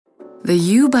The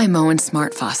U by Moen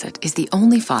Smart Faucet is the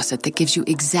only faucet that gives you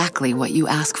exactly what you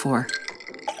ask for.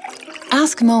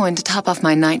 Ask Moen to top off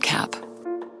my nightcap.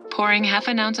 Pouring half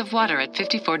an ounce of water at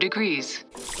 54 degrees.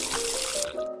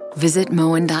 Visit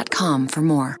Moen.com for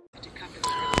more.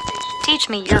 Teach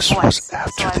me your voice, so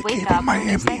I wake up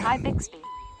and say hi, Bixby.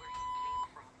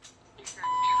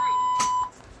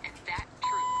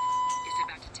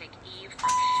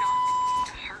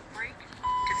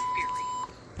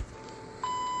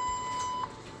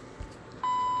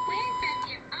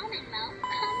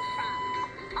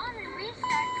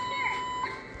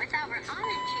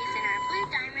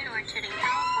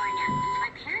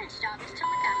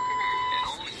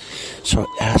 So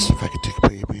I asked if I could take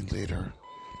baby later.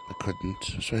 I couldn't,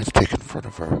 so I had to take it in front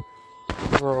of her.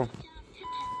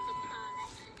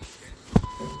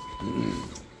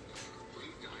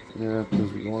 Yeah,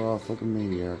 because we're going off like a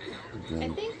maniac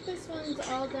again. I think this one's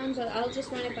all done, but I'll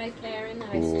just run it by Karen that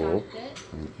I stopped it.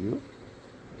 Thank you.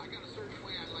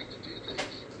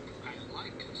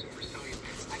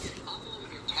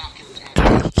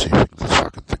 Okay, let's see if I can get this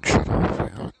fucking thing shut off.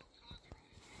 Hang on.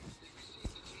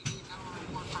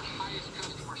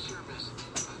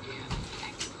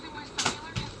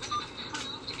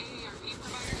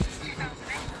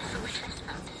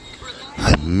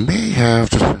 I may have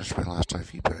just finished my last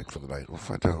IV bag for the night. We'll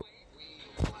find out.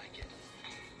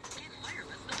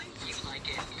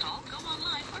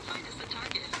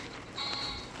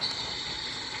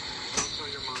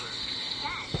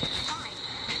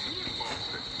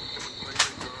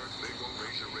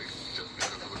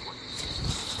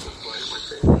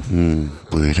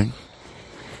 Bleeding.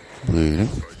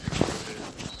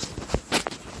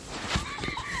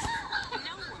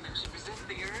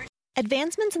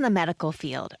 Advancements in the medical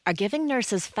field are giving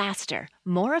nurses faster,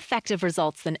 more effective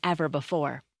results than ever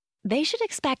before. They should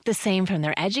expect the same from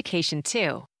their education,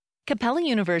 too. Capella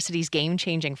University's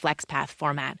game-changing FlexPath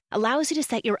format allows you to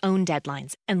set your own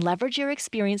deadlines and leverage your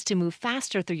experience to move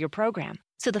faster through your program.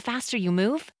 So the faster you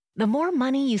move, the more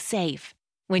money you save.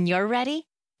 When you're ready,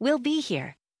 we'll be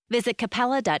here. Visit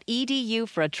capella.edu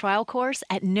for a trial course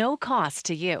at no cost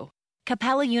to you.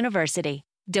 Capella University.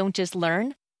 Don't just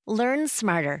learn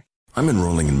smarter. I'm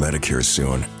enrolling in Medicare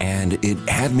soon, and it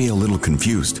had me a little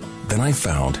confused. Then I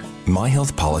found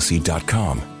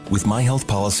myhealthpolicy.com. With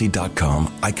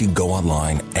myhealthpolicy.com, I could go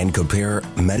online and compare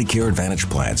Medicare Advantage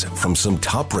plans from some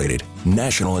top-rated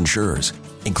national insurers,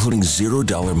 including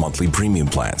 $0 monthly premium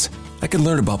plans. I could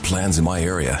learn about plans in my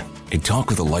area and talk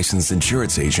with a licensed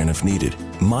insurance agent if needed.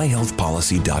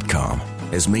 myhealthpolicy.com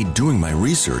has made doing my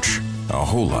research a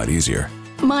whole lot easier.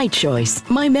 My choice,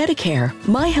 my Medicare,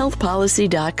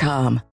 myhealthpolicy.com.